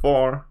number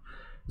 4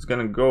 is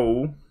gonna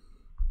go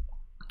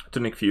to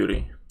Nick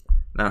Fury.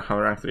 Now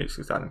our rank 3 is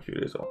starting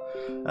Fury as well,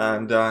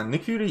 and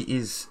Nick Fury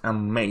is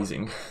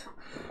amazing.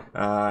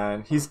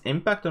 His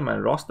impact on my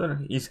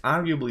roster is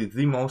arguably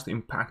the most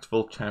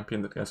impactful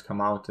champion that has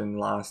come out in the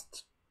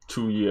last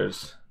 2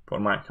 years for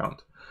my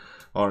account,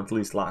 or at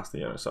least last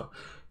year or so,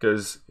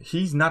 because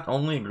he's not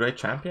only a great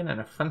champion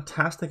and a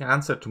fantastic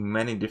answer to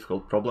many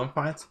difficult problem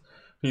fights,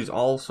 he's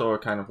also a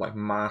kind of like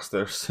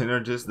master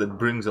synergist that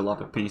brings a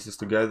lot of pieces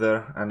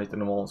together, and it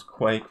involves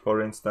Quake,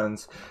 for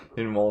instance.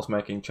 It involves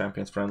making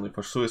champions friendly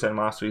for Suicide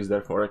Masteries,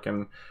 therefore I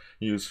can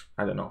use,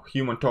 I don't know,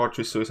 Human Torch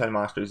with Suicide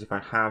Masteries if I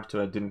have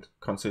to. I didn't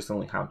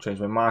consistently have to change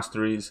my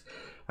masteries,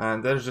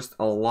 and there's just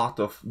a lot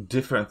of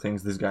different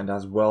things this guy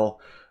does well.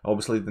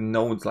 Obviously the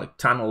nodes like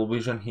Tunnel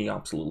Vision he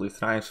absolutely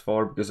thrives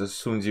for, because as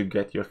soon as you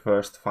get your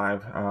first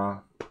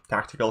 5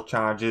 tactical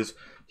charges,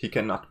 he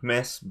cannot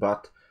miss,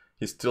 but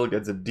he still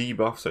gets a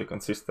debuff, so you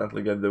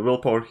consistently get the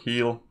willpower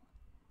heal.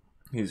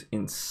 He's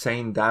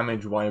insane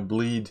damage while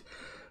bleed,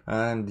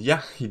 and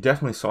yeah, he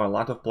definitely saw a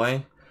lot of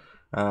play.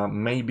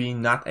 Maybe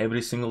not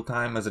every single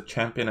time as a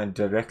champion I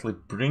directly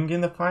bring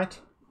in the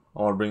fight,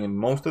 or bring in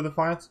most of the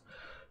fights,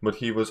 but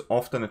he was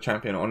often a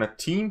champion on a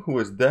team who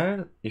was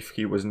there if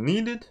he was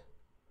needed,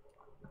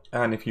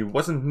 and if he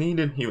wasn't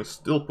needed, he was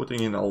still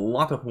putting in a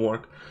lot of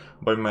work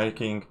by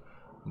making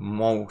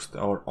most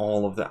or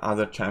all of the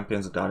other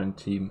champions that are in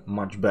team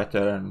much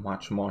better and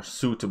much more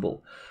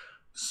suitable.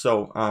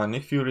 So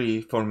Nick Fury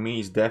for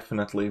me is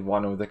definitely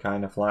one of the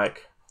kind of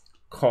like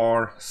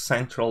core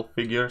central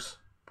figures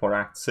for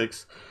Act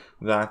 6,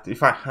 that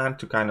if I had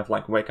to kind of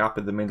like wake up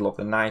in the middle of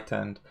the night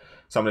and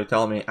somebody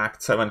tell me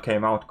Act 7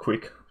 came out,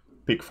 quick,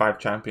 pick 5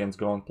 champions,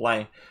 go and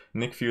play,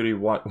 Nick Fury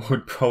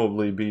would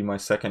probably be my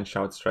second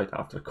shout straight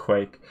after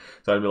Quake.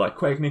 So I'd be like,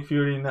 Quake, Nick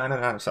Fury,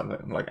 nah,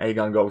 something like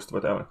Aegon Ghost,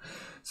 whatever.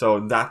 So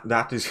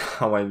that is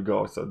how I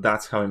go. So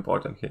that's how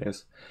important he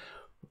is.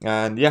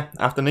 And yeah,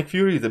 after Nick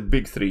Fury, the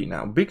big 3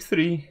 now. Big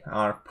 3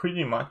 are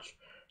pretty much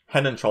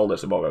head and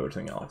shoulders above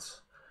everything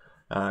else.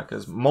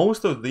 Because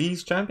most of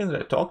these champions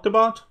that I talked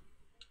about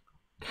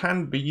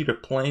can be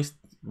replaced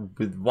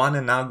with one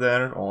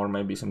another, or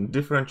maybe some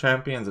different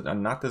champions that are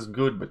not as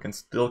good but can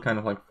still kind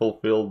of like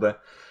fulfill the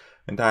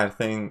entire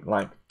thing,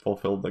 like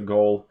fulfill the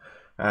goal.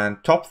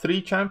 And top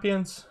 3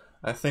 champions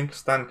I think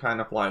stand kind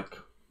of like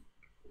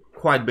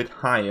quite a bit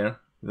higher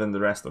than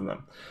the rest of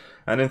them.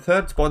 And in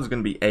third spot is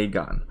going to be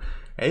Aegon.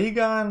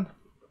 Aegon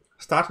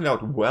started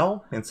out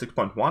well in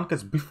 6.1,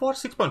 because before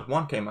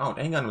 6.1 came out,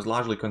 Aegon was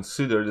largely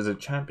considered as a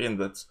champion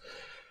that's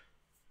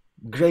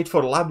great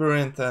for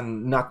Labyrinth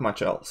and not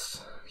much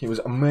else. He was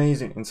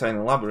amazing inside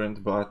in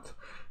Labyrinth, but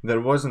there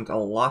wasn't a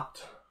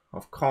lot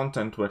of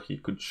content where he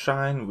could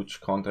shine,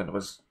 which content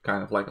was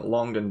kind of like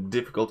long and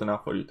difficult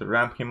enough for you to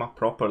ramp him up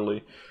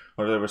properly,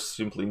 or there was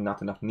simply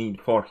not enough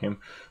need for him.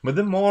 But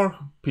the more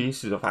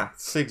pieces of Act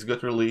 6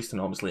 got released,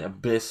 and obviously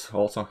Abyss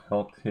also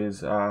helped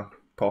his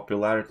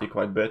popularity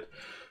quite a bit,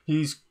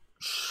 he's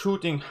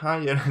shooting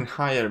higher and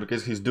higher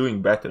because he's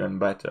doing better and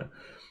better.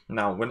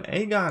 Now, when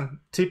Aegon,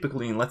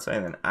 typically in, let's say,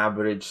 an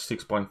average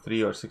 6.3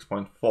 or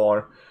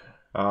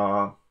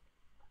 6.4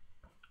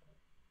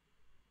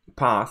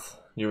 path,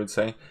 you would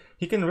say,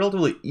 he can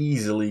relatively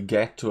easily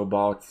get to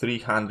about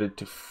 300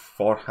 to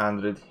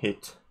 400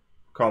 hit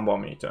combo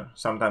meter,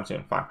 sometimes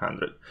even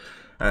 500.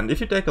 And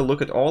if you take a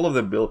look at all of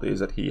the abilities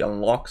that he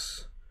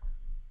unlocks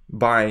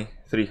by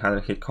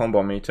 300 hit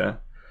combo meter,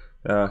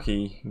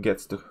 he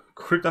gets to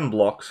crit on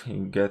blocks, he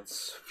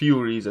gets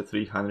furies at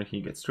 300,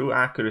 he gets true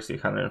accuracy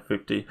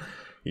 150,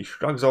 he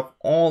shrugs off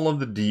all of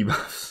the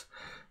debuffs,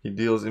 he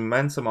deals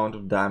immense amount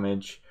of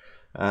damage,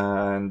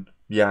 and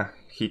yeah,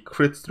 he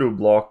crits through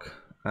block,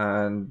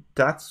 and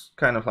that's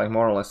kind of like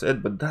more or less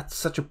it. But that's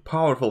such a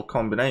powerful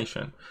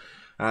combination.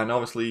 And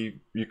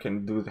obviously you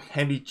can do the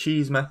heavy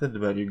cheese method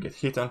where you get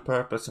hit on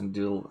purpose and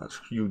deal a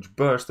huge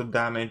burst of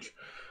damage.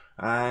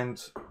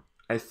 And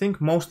I think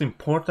most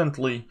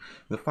importantly,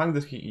 the fact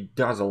that he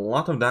does a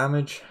lot of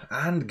damage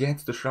and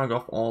gets to shrug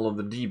off all of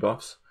the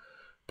debuffs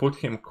put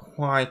him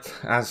quite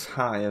as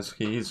high as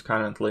he is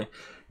currently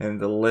in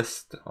the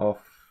list of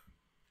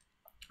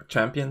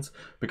champions,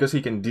 because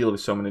he can deal with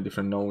so many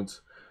different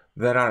nodes.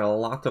 There are a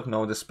lot of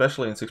nodes,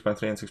 especially in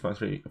 6.3 and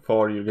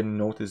 6.4, you're going to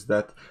notice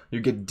that you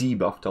get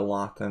debuffed a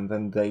lot, and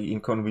then they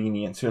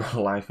inconvenience your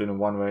life in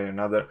one way or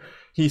another.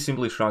 He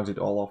simply shrugs it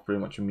all off pretty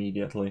much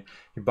immediately.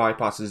 He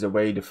bypasses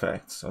evade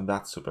effects, so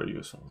that's super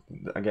useful.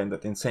 Again,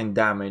 that insane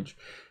damage,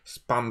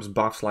 spams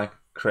buffs like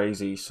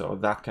crazy, so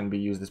that can be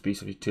used as a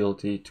piece of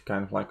utility to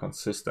kind of like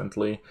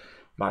consistently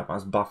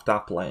bypass buffed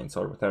up lanes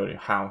or whatever you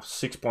have.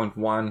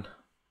 6.16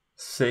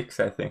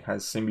 I think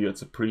has Symbiote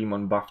Supreme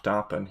on buffed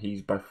up, and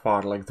he's by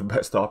far like the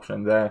best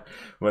option there,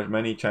 where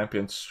many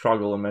champions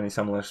struggle and many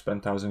summoners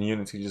spend 1000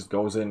 units. He just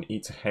goes in,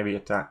 eats a heavy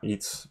attack,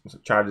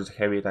 charges a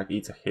heavy attack,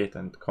 eats a hit,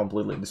 and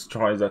completely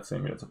destroys that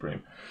Symbiote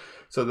Supreme.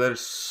 So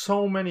there's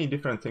so many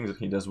different things that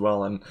he does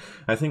well, and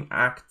I think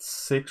Act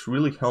 6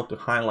 really helped to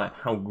highlight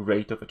how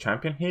great of a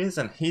champion he is,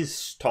 and his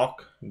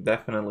stock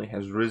definitely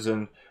has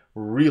risen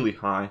really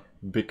high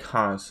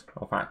because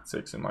of Act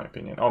 6, in my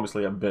opinion.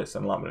 Obviously Abyss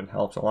and Labyrinth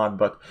helps a lot,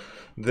 but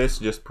this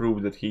just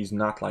proved that he's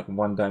not like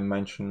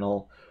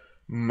one-dimensional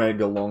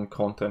mega long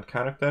content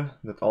character,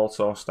 that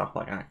also stuff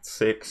like Act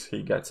 6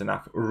 he gets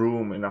enough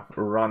room, enough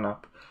run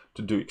up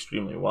to do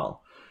extremely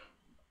well.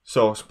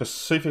 So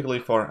specifically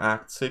for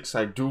Act 6,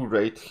 I do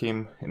rate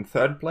him in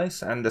 3rd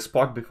place and the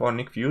spot before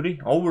Nick Fury.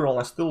 Overall,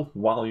 I still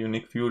value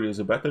Nick Fury as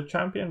a better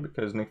champion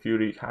because Nick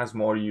Fury has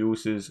more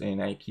uses in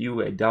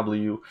AQ,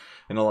 AW,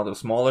 and a lot of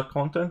smaller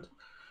content.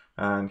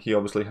 And he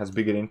obviously has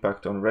bigger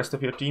impact on the rest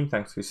of your team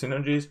thanks to his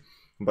synergies.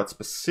 But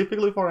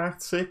specifically for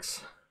Act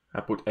 6,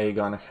 I put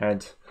Aegon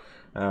ahead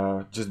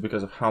just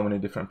because of how many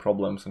different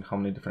problems and how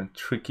many different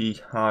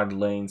tricky, hard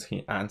lanes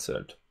he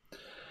answered.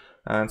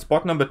 And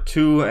spot number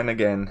 2, and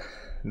again,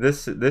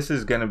 this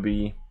is gonna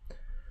be,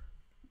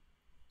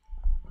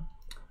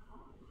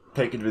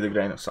 take it with a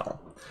grain of salt.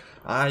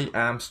 I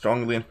am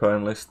strongly and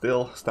firmly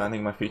still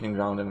standing my feet in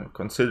ground and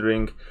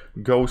considering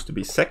Ghost to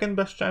be 2nd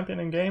best champion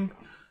in game,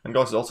 and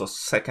Ghost is also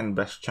 2nd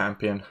best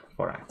champion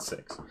for Act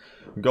 6.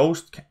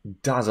 Ghost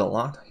does a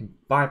lot, he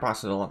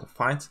bypasses a lot of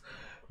fights,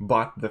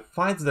 but the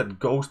fights that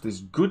Ghost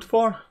is good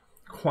for,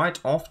 quite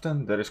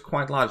often there is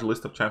quite a large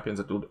list of champions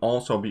that would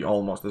also be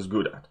almost as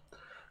good at.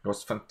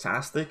 Ghost is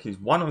fantastic. He's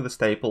one of the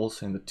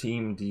staples in the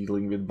team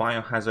dealing with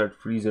biohazard,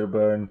 freezer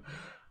burn,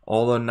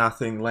 all or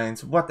nothing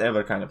lanes,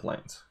 whatever kind of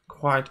lanes.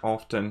 Quite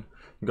often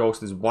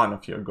Ghost is one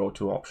of your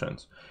go-to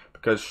options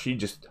because she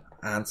just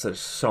answers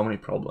so many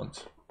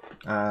problems.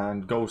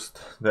 And Ghost,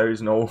 there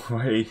is no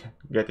way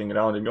getting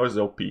around it. Ghost is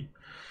OP.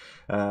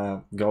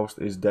 Ghost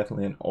is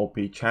definitely an OP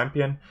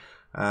champion,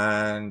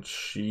 and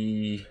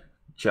she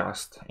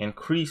just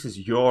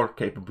increases your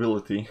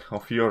capability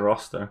of your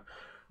roster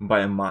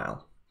by a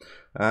mile.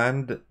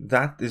 And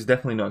that is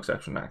definitely no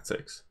exception in Act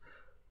 6.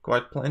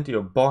 Quite plenty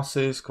of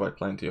bosses, quite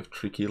plenty of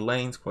tricky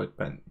lanes, quite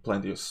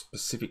plenty of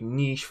specific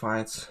niche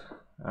fights.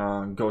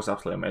 Goes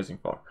absolutely amazing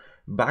for.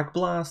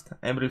 Backblast,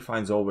 every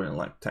fight's over in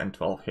like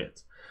 10-12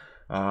 hits.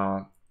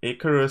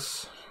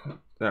 Icarus,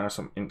 there are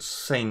some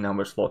insane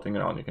numbers floating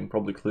around. You can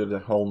probably clear the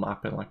whole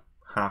map in like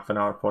half an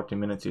hour, 40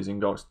 minutes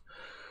using Ghost.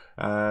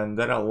 And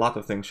there are a lot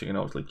of things she can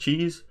obviously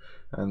cheese,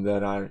 and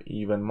there are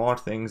even more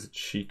things that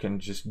she can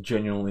just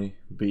genuinely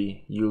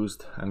be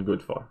used and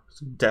good for.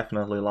 So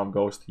definitely love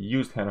Ghost,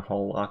 used her a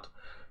whole lot,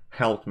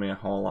 helped me a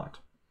whole lot.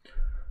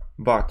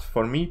 But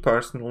for me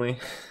personally,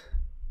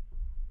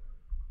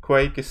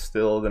 Quake is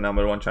still the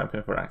 #1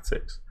 champion for Act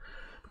 6.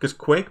 Because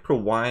Quake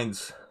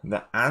provides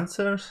the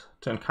answers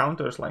to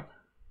encounters like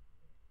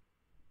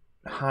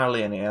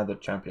hardly any other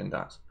champion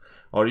does.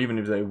 Or even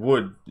if they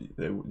would,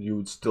 you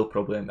would still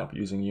probably end up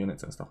using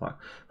units and stuff like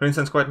that. For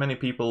instance, quite many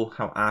people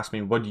have asked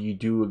me, what do you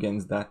do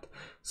against that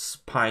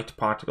Spite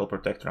Particle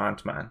Protector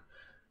Ant-Man?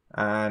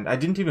 And I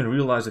didn't even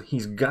realize that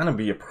he's gonna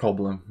be a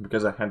problem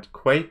because I had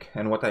Quake,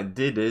 and what I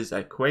did is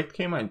I Quaked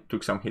him, I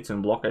took some hits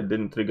in block, I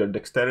didn't trigger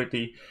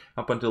Dexterity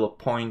up until a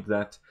point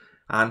that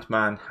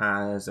Ant-Man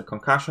has a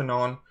concussion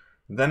on,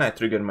 then I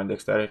triggered my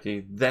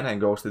Dexterity, then I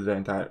ghosted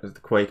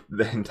Quaked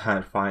the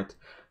entire fight,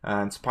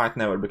 and Spite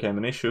never became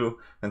an issue,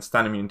 and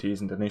stun immunity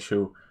isn't an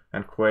issue,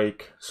 and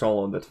Quake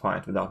soloed that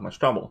fight without much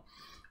trouble.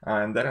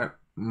 And there are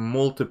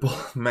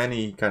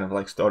many kind of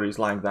like stories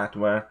like that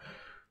where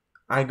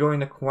I go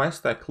in a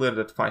quest, I clear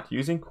that fight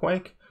using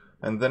Quake,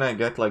 and then I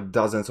get like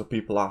dozens of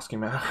people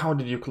asking me, how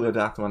did you clear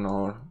that one,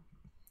 or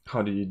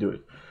how did you do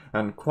it?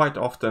 And quite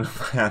often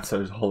my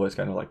answer is always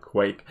kind of like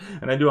Quake.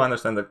 And I do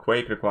understand that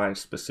Quake requires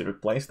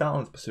specific playstyle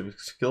and specific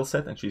skill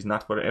set, and she's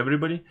not for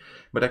everybody.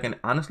 But I can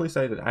honestly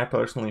say that I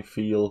personally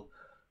feel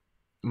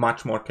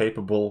much more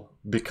capable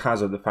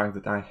because of the fact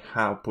that I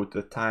have put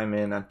the time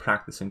in and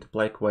practice in to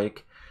play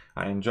Quake.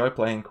 I enjoy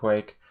playing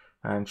Quake,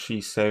 and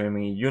she's saving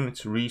me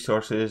units,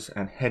 resources,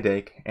 and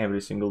headache every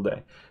single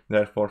day.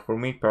 Therefore, for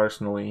me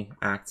personally,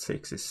 Act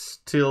 6 is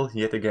still,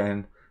 yet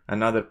again,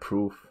 another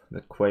proof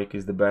that Quake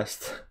is the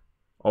best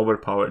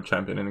overpowered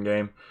champion in the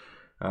game,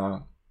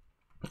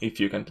 if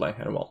you can play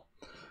her well.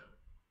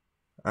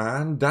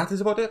 And that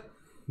is about it.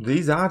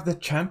 These are the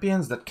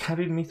champions that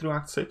carried me through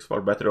Act 6, for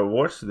better or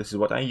worse. This is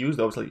what I used.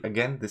 Obviously,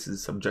 again, this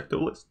is a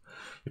subjective list.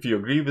 If you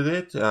agree with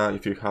it,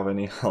 if you have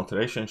any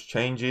alterations,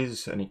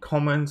 changes, any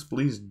comments,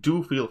 please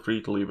do feel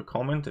free to leave a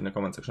comment in the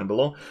comment section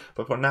below.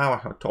 But for now, I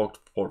have talked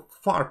for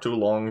far too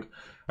long.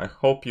 I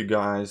hope you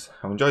guys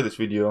have enjoyed this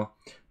video.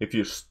 If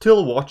you're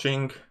still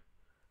watching,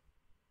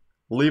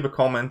 leave a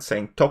comment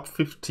saying top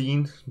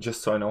 15,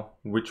 just so I know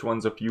which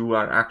ones of you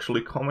are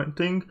actually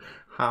commenting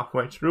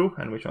halfway through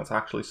and which ones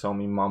actually saw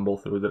me mumble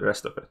through the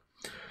rest of it.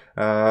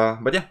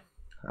 But yeah,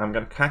 I'm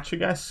gonna catch you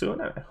guys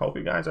soon, and I hope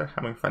you guys are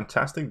having a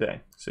fantastic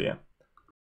day. See ya.